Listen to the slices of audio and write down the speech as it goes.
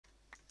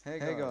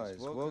Hey guys,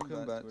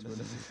 welcome back to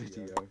another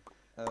video.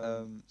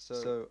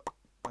 So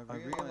I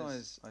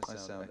realise I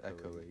sound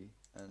echoey,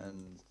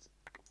 and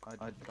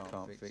I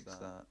can't fix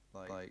that.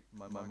 Like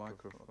my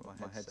microphone,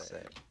 my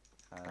headset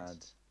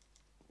had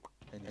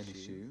an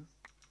issue,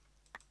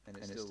 and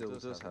it still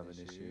does have an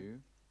issue.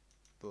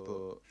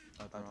 But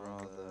I'd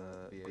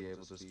rather be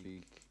able to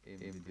speak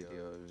in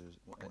videos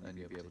and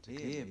be able to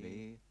hear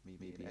me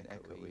being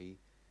echoey,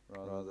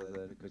 rather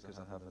than because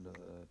I have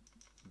another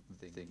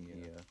thing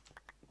here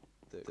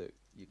that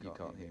you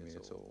can't hear me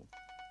at all.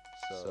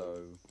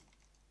 So,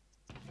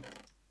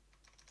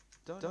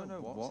 don't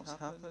know what's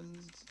happened.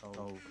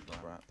 Oh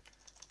crap.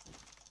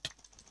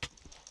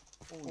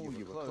 Oh,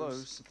 you were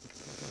close.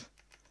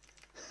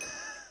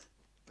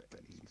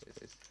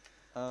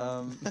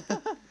 Um,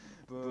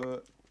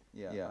 but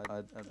yeah,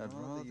 I'd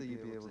rather you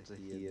be able to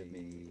hear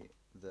me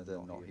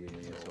than not hear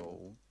me at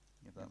all,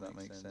 if that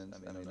makes sense.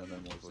 I mean, I know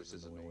my voice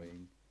is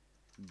annoying,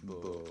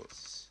 but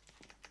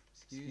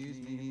excuse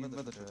me,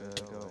 mother trucker,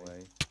 go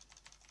away.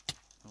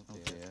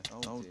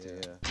 Oh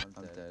dear,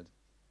 I'm dead.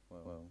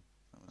 Well,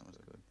 that was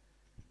good.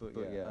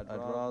 But yeah, I'd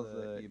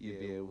rather you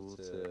be able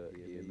to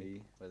hear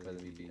me, whether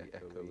it be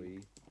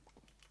echoey,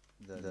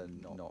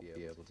 than not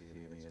be able to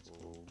hear me at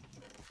all.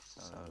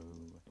 So,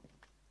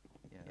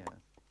 yeah.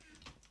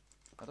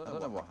 I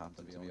don't know what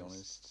happened, to be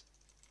honest.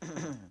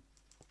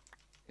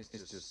 It's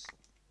just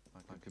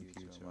my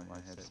computer and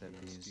my headset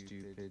being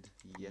stupid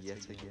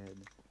yet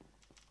again.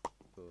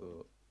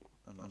 But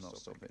I'm not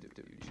stopping to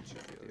do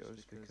YouTube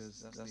videos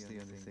because that's the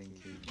only thing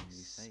keeping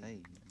me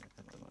sane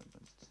at the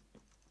moment.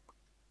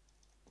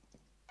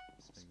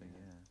 So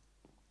yeah.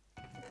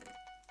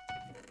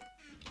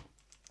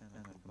 And I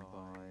can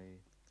buy...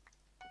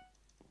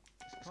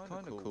 It's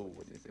kind of cool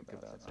when you think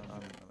about it.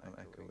 I'm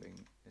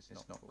echoing. It's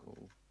not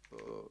cool,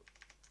 but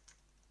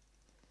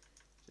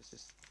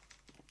just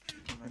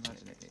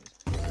imagine it is.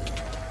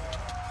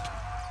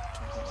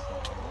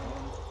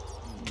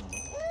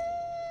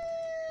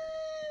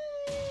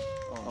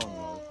 Oh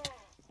no.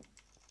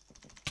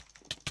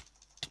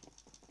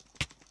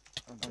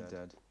 I'm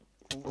dead.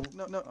 Oh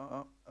no.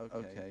 Oh,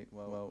 okay.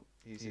 Well,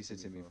 he's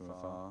hitting me from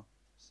afar,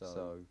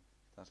 so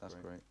that's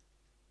great.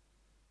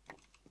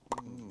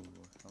 Ooh,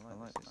 I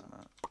like this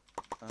map.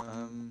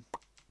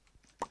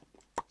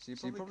 So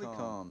you probably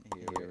can't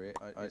hear it.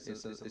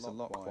 It's a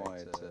lot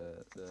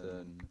quieter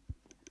than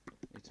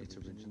it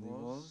originally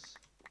was,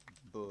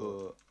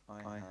 but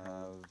I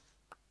have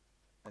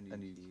a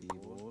new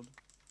keyboard.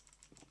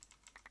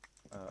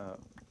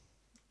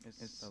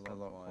 It's a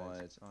lot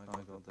quiet. I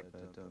got the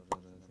bed, don't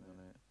put anything on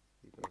it.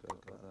 You got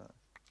that.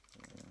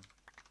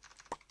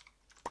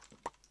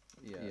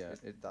 Yeah,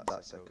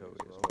 that's echoey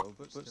as well,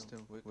 but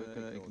still, we're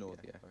gonna ignore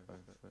the echo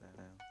for now.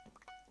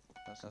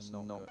 That's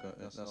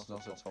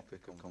not a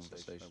topic of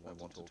conversation I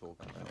want to talk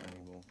about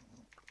anymore.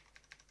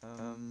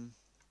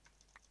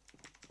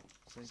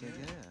 So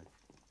yeah.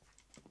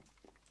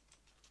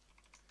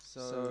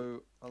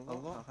 So a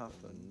lot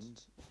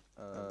happened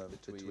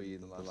between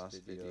the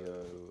last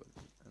video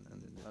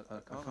and I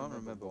can't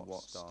remember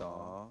what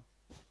star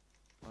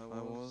I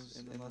was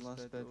in the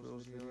last Bed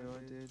Wars video I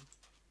did.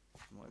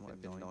 Might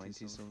have been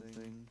 90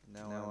 something.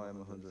 Now I'm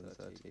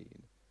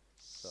 113.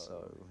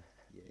 So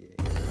yeah.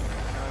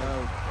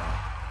 Oh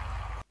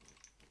crap.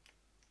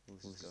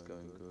 This is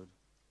going good.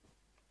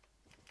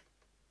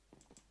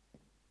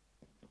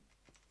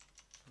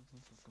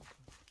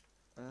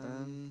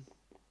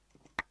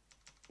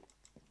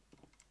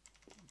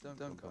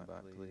 Don't come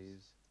back,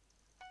 please.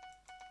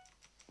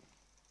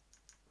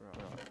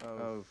 Right.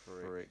 Oh,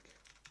 frick.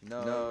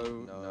 No.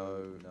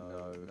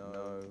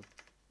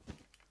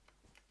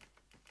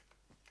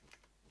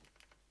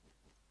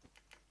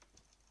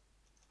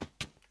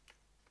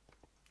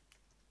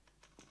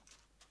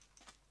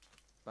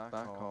 Back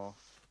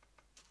off.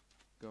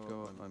 Go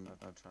on.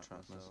 I've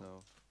trapped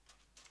myself.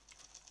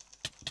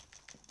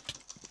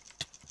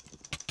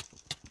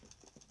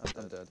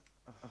 I'm dead.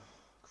 Oh,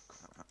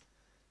 crap.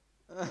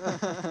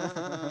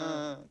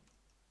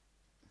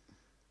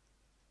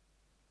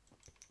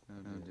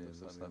 Oh dear,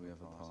 looks like we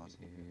have a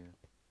party here.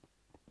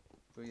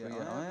 But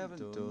yeah, I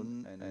haven't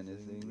done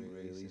anything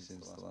really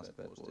since the last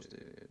Bed Wars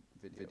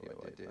video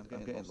I did.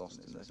 I'm getting lost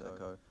in this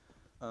echo.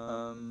 I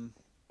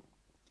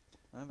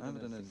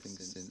haven't done anything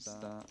since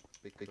that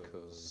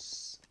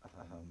because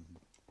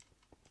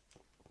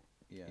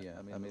yeah,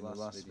 I mean the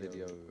last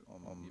video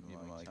on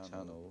my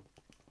channel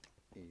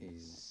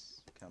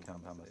is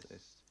Camp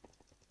Amethyst,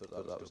 but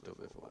that was done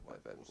before my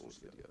Bed Wars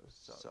videos.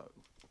 So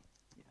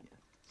yeah.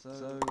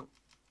 So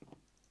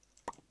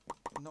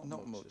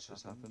not much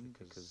has happened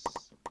because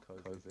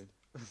COVID.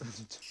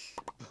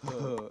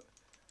 But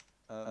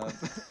I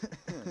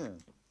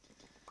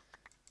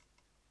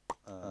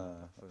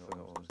forgot what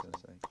I was going to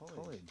say.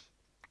 College.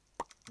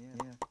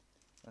 Yeah.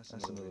 That's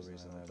another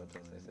reason I haven't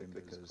done anything,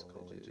 because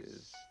college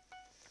is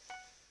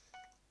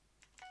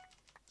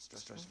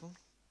stressful.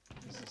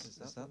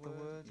 Is that the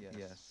word?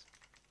 Yes.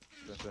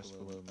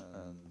 Stressful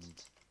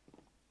and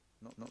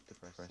not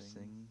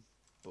depressing,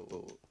 but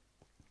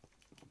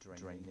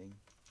draining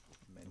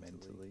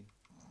mentally.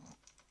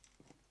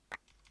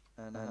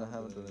 And I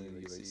haven't done any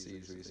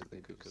UHCs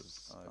recently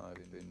because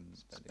I've been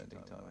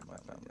spending time with my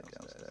family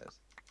downstairs.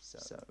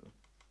 So,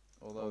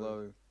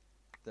 although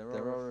there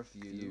are a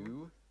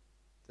few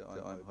that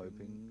I'm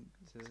hoping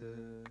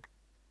to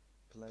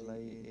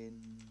play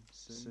in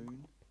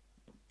soon.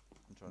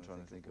 I'm trying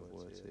to think of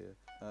words here.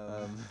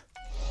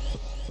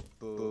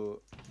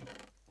 But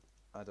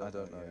I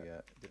don't know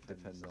yet. It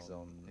depends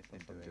on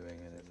if I'm doing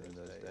anything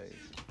those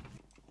days.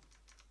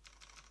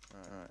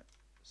 Right.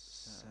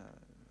 So.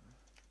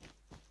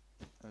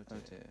 Oh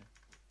dear.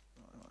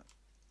 Right.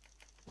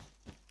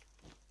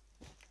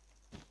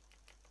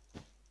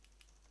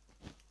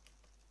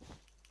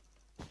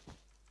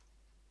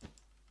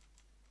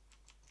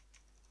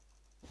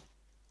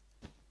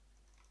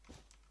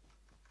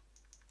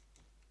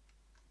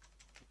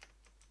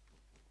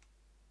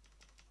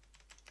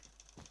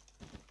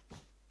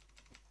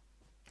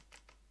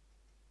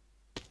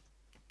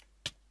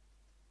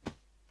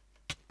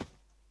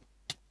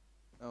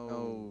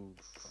 Oh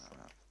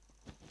crap.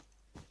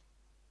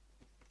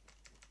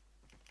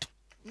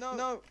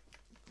 No!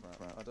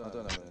 Crap. I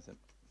don't have anything.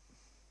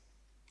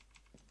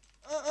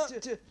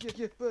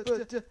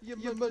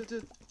 You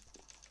muttered.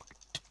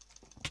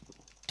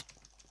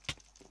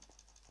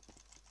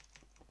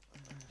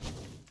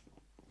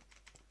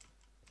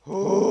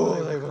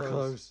 Oh, they were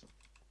close.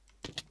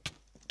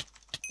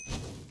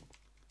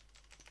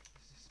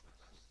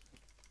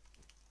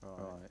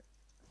 Right.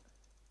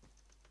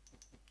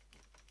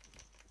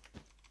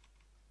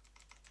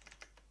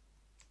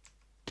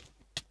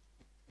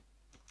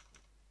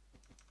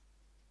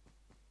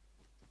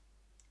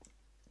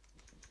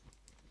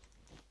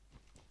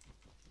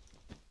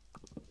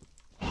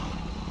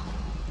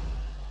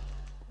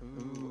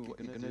 Ooh, what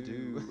you gonna do?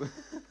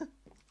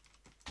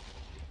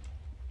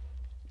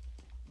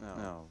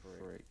 No,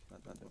 freak.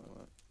 That didn't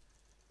work.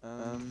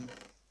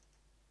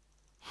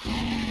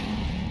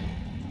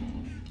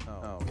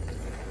 Oh,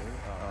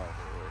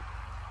 freak.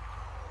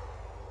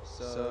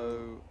 So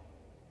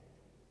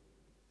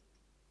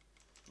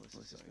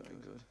this is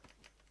going good.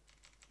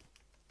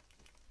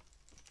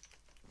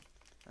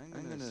 I'm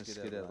gonna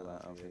skedaddle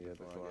out of here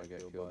before I get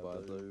killed by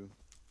blue.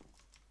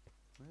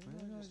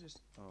 Where did I just...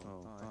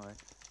 Oh, hi.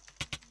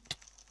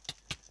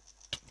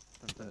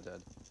 I'm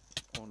dead.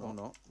 Or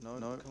not. No,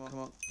 come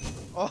on.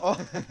 Oh!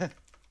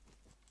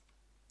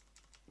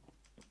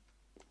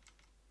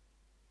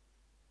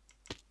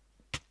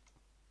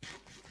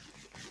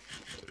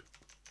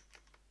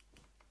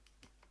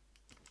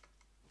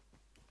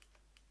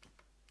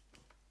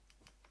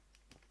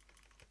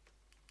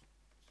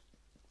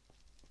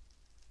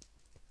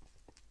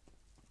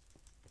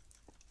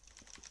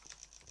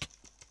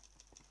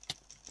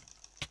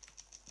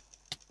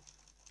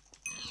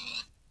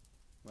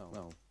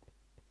 Well.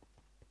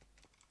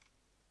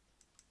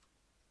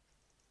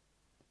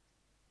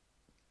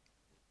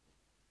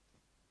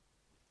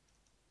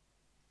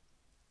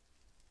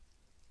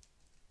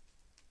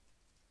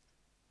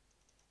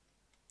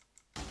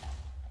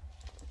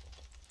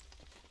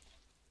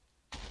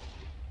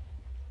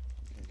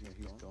 Okay,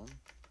 he's gone.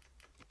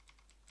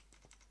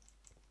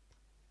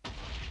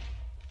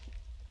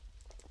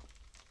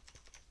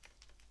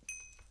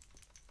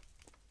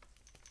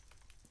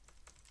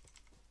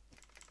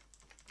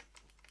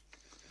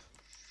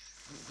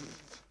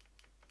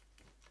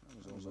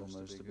 That was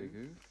almost a big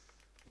oof.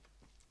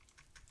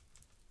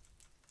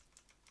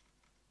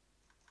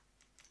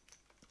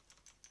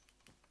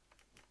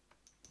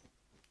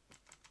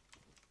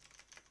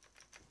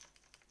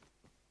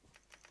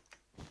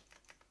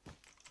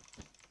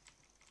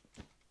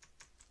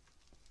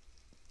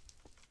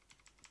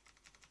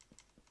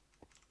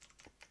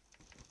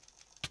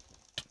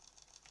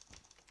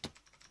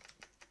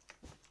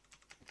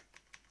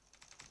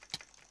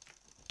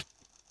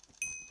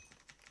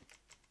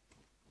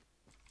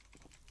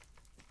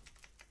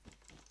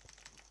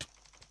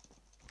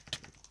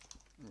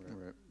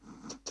 Rip.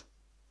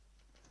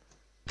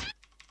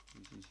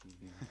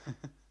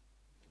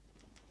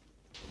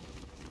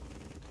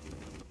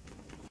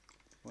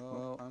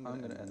 Well, I'm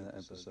going to end that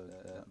episode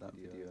there, that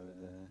video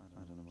there.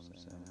 I don't know what I'm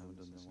saying, I haven't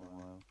done this in a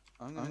while.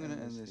 I'm going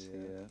to end this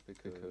here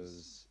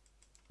because...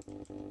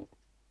 Oh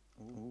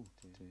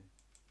dear,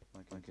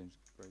 my game's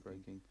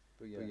breaking.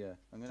 But yeah,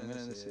 I'm going to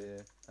end this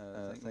here.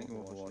 Thank you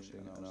all for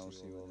watching, and I'll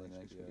see you all in the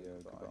next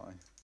video. Goodbye.